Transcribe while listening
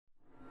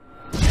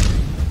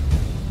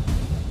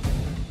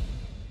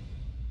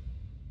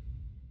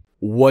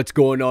What's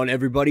going on,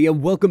 everybody,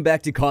 and welcome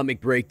back to Comic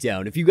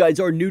Breakdown. If you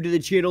guys are new to the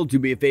channel, do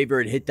me a favor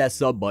and hit that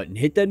sub button,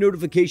 hit that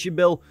notification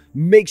bell,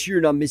 make sure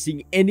you're not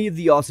missing any of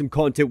the awesome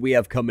content we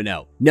have coming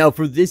out. Now,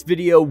 for this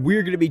video,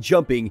 we're going to be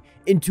jumping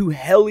into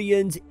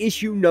Hellions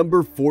issue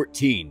number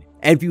 14.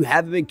 And if you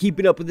haven't been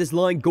keeping up with this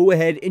line, go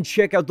ahead and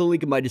check out the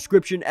link in my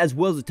description as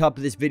well as the top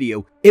of this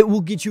video. It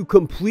will get you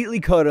completely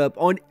caught up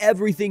on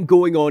everything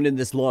going on in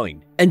this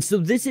line. And so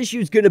this issue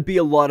is going to be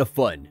a lot of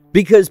fun,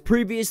 because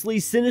previously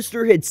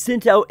Sinister had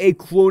sent out a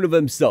clone of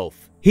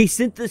himself. He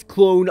sent this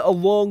clone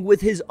along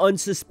with his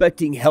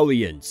unsuspecting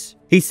Hellions.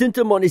 He sent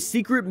him on a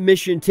secret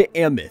mission to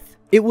Ameth.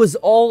 It was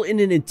all in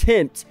an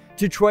attempt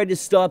to try to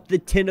stop the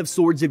Ten of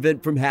Swords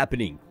event from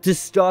happening, to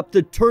stop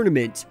the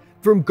tournament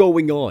from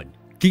going on.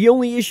 The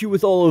only issue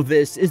with all of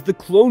this is the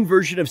clone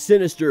version of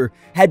Sinister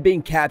had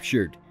been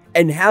captured,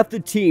 and half the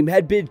team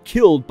had been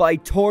killed by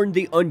TARN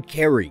the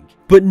Uncaring.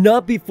 But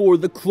not before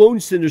the clone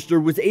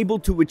Sinister was able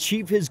to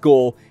achieve his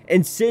goal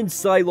and send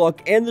Psylocke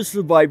and the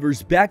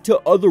survivors back to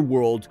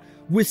Otherworld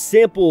with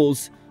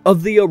samples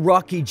of the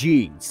Iraqi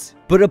genes.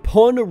 But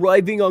upon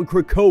arriving on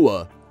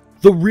Krakoa,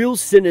 the real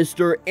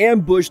Sinister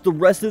ambushed the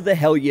rest of the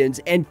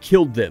Hellions and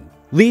killed them,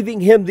 leaving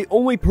him the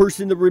only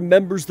person that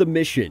remembers the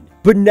mission.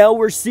 But now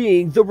we're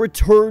seeing the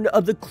return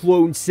of the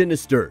clone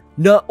Sinister.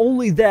 Not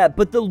only that,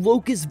 but the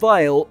LOCUS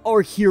VILE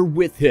are here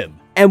with him.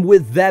 And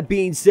with that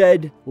being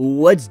said,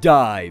 let's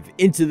dive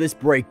into this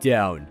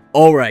breakdown.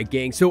 Alright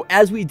gang, so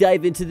as we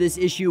dive into this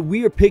issue,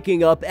 we are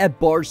picking up at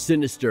Bar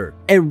Sinister.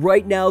 And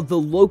right now, the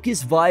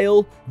LOCUS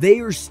VILE, they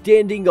are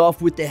standing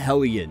off with the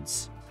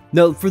Hellions.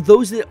 Now, for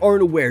those that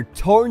aren't aware,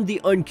 TARN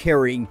the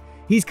Uncaring,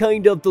 he's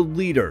kind of the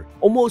leader,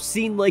 almost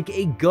seen like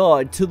a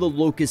god to the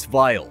LOCUS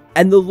VILE.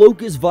 And the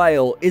LOCUS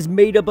VILE is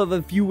made up of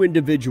a few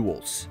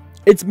individuals.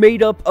 It's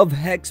made up of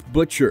Hex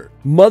Butcher,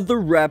 Mother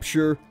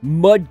Rapture,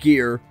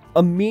 Mudgear,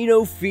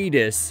 Amino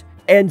Fetus,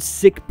 and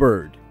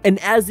Sickbird. And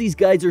as these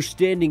guys are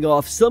standing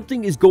off,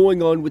 something is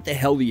going on with the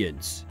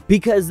Hellions,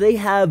 because they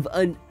have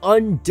an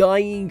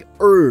undying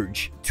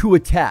urge to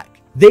attack.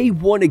 They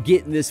want to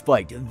get in this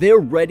fight. They're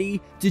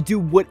ready to do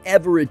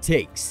whatever it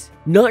takes.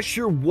 Not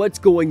sure what's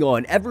going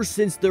on. Ever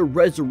since their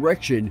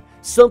resurrection,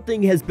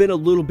 something has been a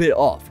little bit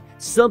off.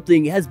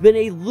 Something has been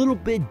a little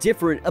bit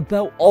different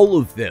about all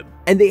of them,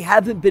 and they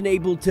haven't been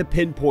able to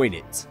pinpoint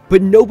it.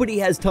 But nobody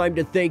has time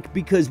to think,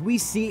 because we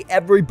see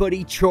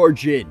everybody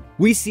charge in.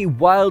 We see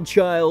Wild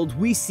Child,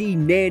 we see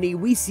Nanny,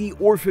 we see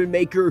Orphan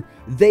Maker.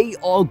 They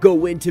all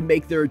go in to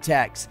make their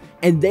attacks,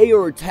 and they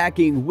are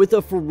attacking with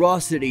a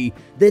ferocity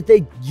that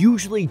they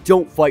usually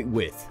don't fight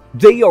with.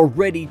 They are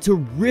ready to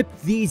rip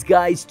these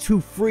guys to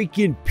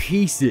freaking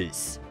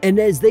pieces. And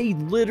as they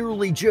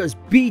literally just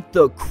beat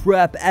the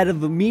crap out of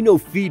Amino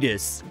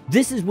Fetus,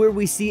 this is where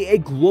we see a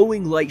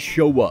glowing light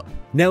show up.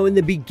 Now, in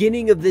the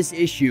beginning of this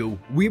issue,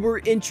 we were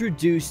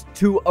introduced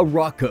to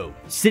Araco.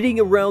 Sitting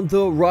around the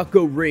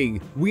Araco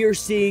ring, we are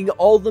seeing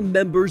all the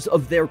members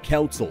of their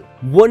council,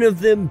 one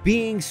of them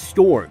being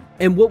Storm.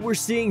 And what we're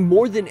seeing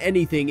more than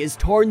anything is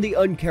TARN the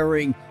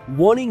Uncaring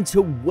wanting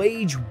to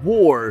wage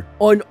war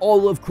on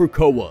all of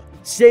Krakoa,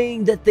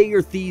 saying that they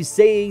are thieves,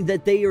 saying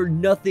that they are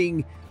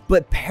nothing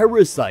but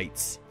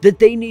parasites, that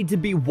they need to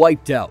be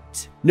wiped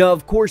out. Now,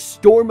 of course,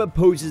 Storm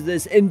opposes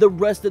this, and the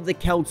rest of the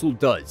council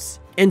does.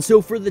 And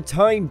so for the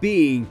time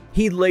being,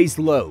 he lays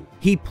low.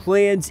 He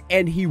plans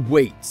and he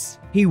waits.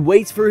 He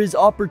waits for his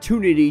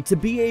opportunity to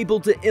be able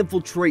to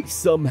infiltrate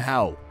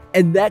somehow.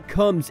 And that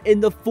comes in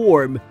the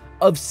form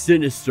of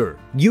Sinister.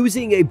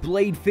 Using a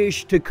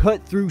bladefish to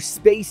cut through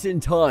space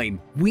and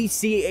time, we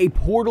see a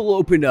portal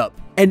open up.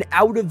 And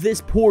out of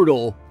this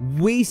portal,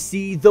 we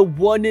see the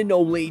one and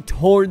only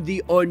TARN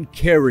the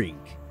Uncaring.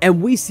 And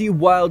we see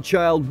Wild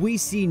Child, we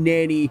see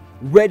Nanny,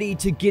 ready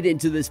to get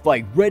into this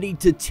fight, ready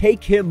to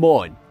take him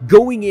on.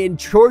 Going in,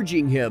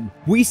 charging him,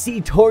 we see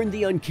TARN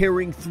the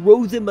Uncaring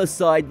throw them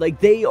aside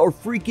like they are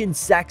freaking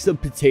sacks of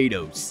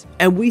potatoes.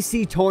 And we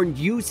see TARN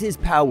use his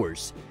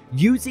powers,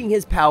 using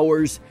his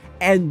powers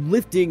and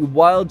lifting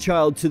Wild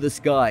Child to the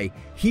sky.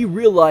 He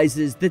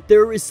realizes that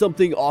there is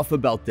something off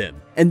about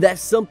them, and that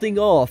something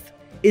off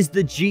is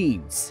the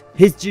genes.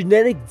 His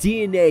genetic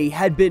DNA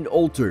had been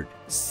altered.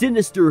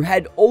 Sinister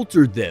had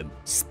altered them,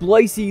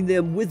 splicing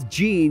them with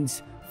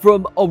genes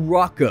from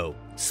Araco,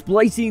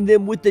 splicing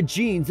them with the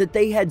genes that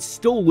they had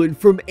stolen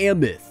from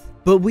Ameth.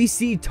 But we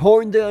see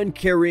TARN the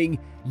Uncaring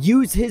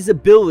use his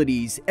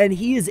abilities, and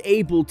he is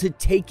able to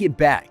take it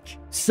back,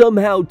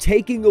 somehow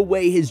taking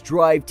away his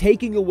drive,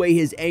 taking away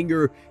his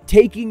anger,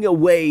 taking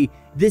away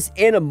this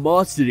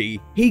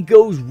animosity. He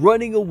goes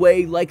running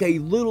away like a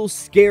little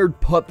scared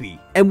puppy.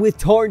 And with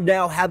TARN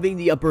now having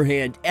the upper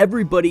hand,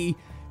 everybody,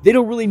 they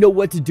don't really know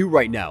what to do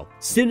right now.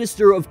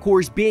 Sinister, of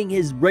course, being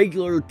his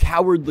regular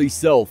cowardly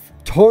self,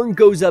 Tarn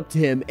goes up to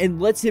him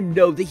and lets him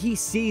know that he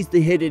sees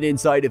the hidden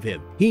inside of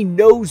him. He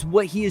knows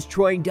what he is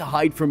trying to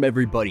hide from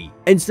everybody.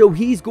 And so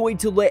he's going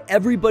to let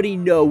everybody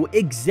know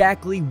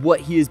exactly what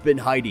he has been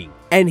hiding.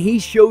 And he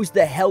shows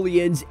the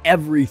Hellions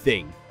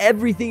everything.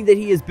 Everything that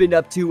he has been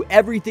up to,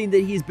 everything that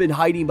he has been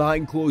hiding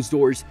behind closed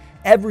doors,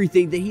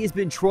 everything that he has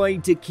been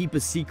trying to keep a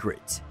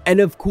secret. And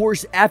of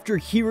course, after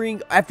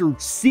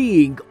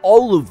seeing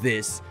all of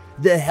this,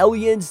 the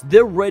Hellions,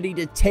 they're ready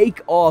to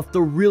take off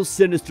the real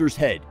Sinister's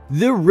head.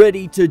 They're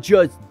ready to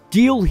just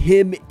deal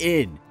him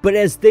in. But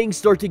as things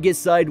start to get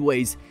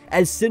sideways,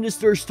 as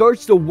Sinister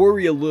starts to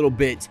worry a little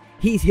bit,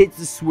 he hits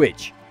the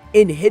switch.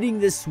 In hitting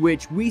this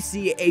switch, we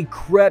see a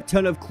crap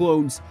ton of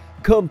clones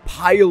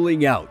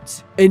compiling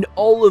out. And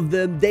all of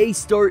them, they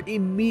start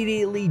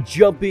immediately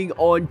jumping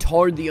on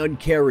Tarn the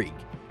Uncaring.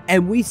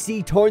 And we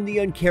see Tarn the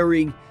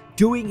Uncaring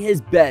doing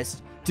his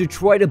best to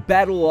try to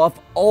battle off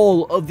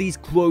all of these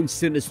clone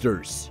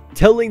Sinisters.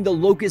 Telling the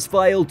LOCUS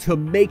Vile to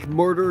make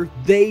murder,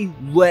 they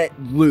let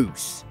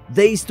loose.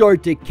 They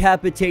start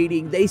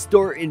decapitating, they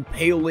start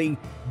impaling,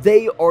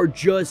 they are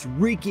just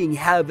wreaking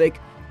havoc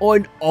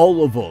on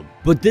all of them.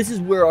 But this is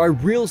where our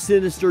real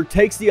Sinister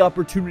takes the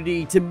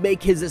opportunity to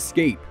make his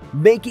escape.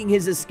 Making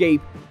his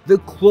escape, the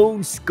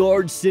clone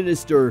scarred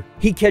Sinister,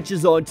 he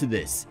catches on to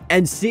this.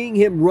 And seeing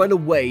him run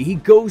away, he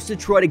goes to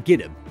try to get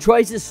him,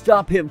 tries to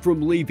stop him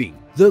from leaving.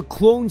 The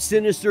clone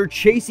Sinister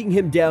chasing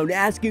him down,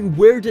 asking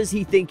where does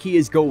he think he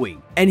is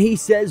going. And he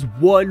says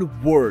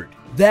one word.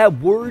 That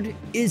word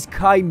is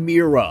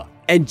Chimera.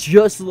 And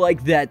just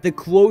like that, the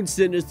clone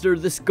Sinister,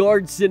 the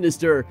scarred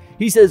Sinister,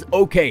 he says,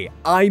 okay,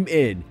 I'm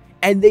in.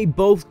 And they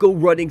both go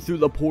running through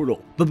the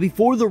portal. But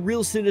before the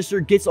real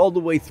Sinister gets all the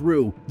way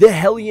through, the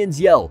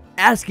Hellions yell,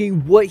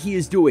 asking what he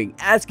is doing,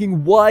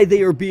 asking why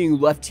they are being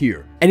left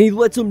here. And he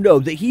lets them know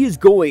that he is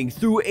going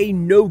through a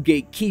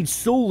no-gate keyed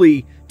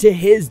solely to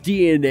his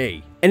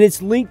DNA. And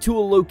it's linked to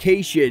a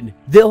location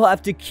they'll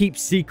have to keep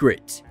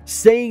secret.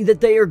 Saying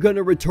that they are going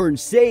to return,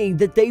 saying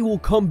that they will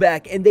come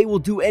back and they will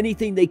do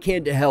anything they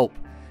can to help.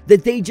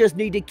 That they just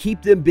need to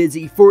keep them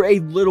busy for a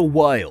little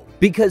while.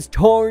 Because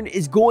Tarn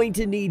is going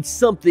to need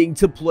something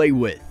to play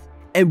with.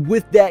 And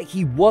with that,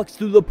 he walks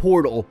through the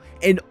portal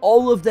and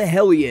all of the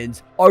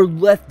Hellions are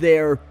left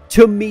there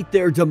to meet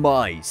their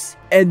demise.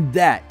 And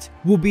that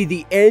will be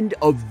the end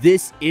of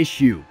this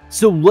issue.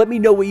 So let me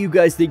know what you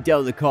guys think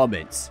down in the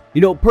comments. You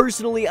know,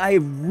 personally, I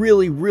have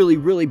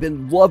really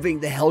been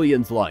loving the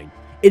Hellions line.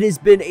 It has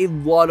been a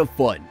lot of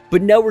fun.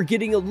 But now we're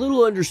getting a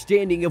little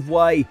understanding of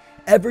why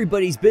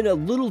everybody's been a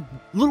little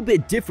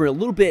bit different, a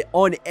little bit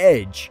on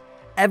edge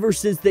ever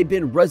since they've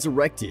been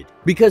resurrected.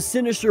 Because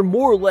Sinister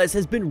more or less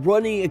has been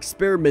running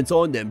experiments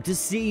on them to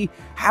see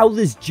how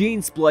this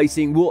gene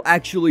splicing will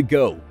actually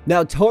go.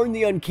 Now, Tarn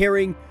the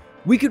Uncaring,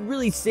 we could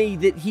really say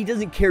that he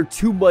doesn't care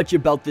too much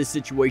about this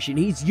situation.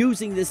 He's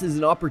using this as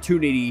an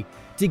opportunity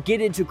to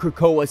get into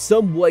Krakoa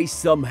some way,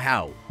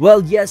 somehow.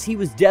 Well, yes, he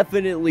was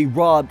definitely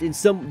robbed and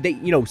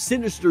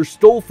Sinister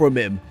stole from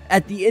him.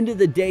 At the end of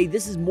the day,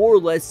 this is more or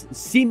less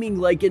seeming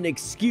like an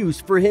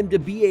excuse for him to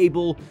be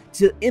able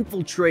to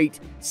infiltrate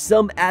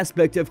some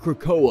aspect of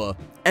Krakoa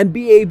and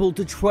be able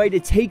to try to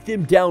take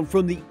them down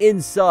from the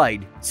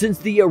inside, since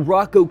the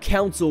Araco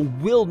Council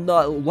will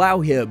not allow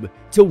him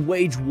to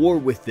wage war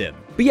with them.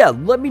 But yeah,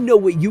 let me know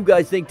what you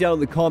guys think down in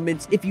the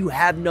comments. If you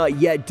have not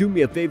yet, do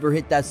me a favor,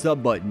 hit that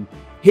sub button.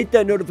 Hit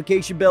that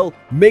notification bell,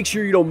 make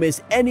sure you don't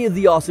miss any of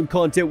the awesome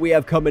content we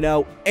have coming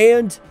out,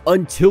 and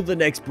until the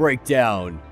next breakdown.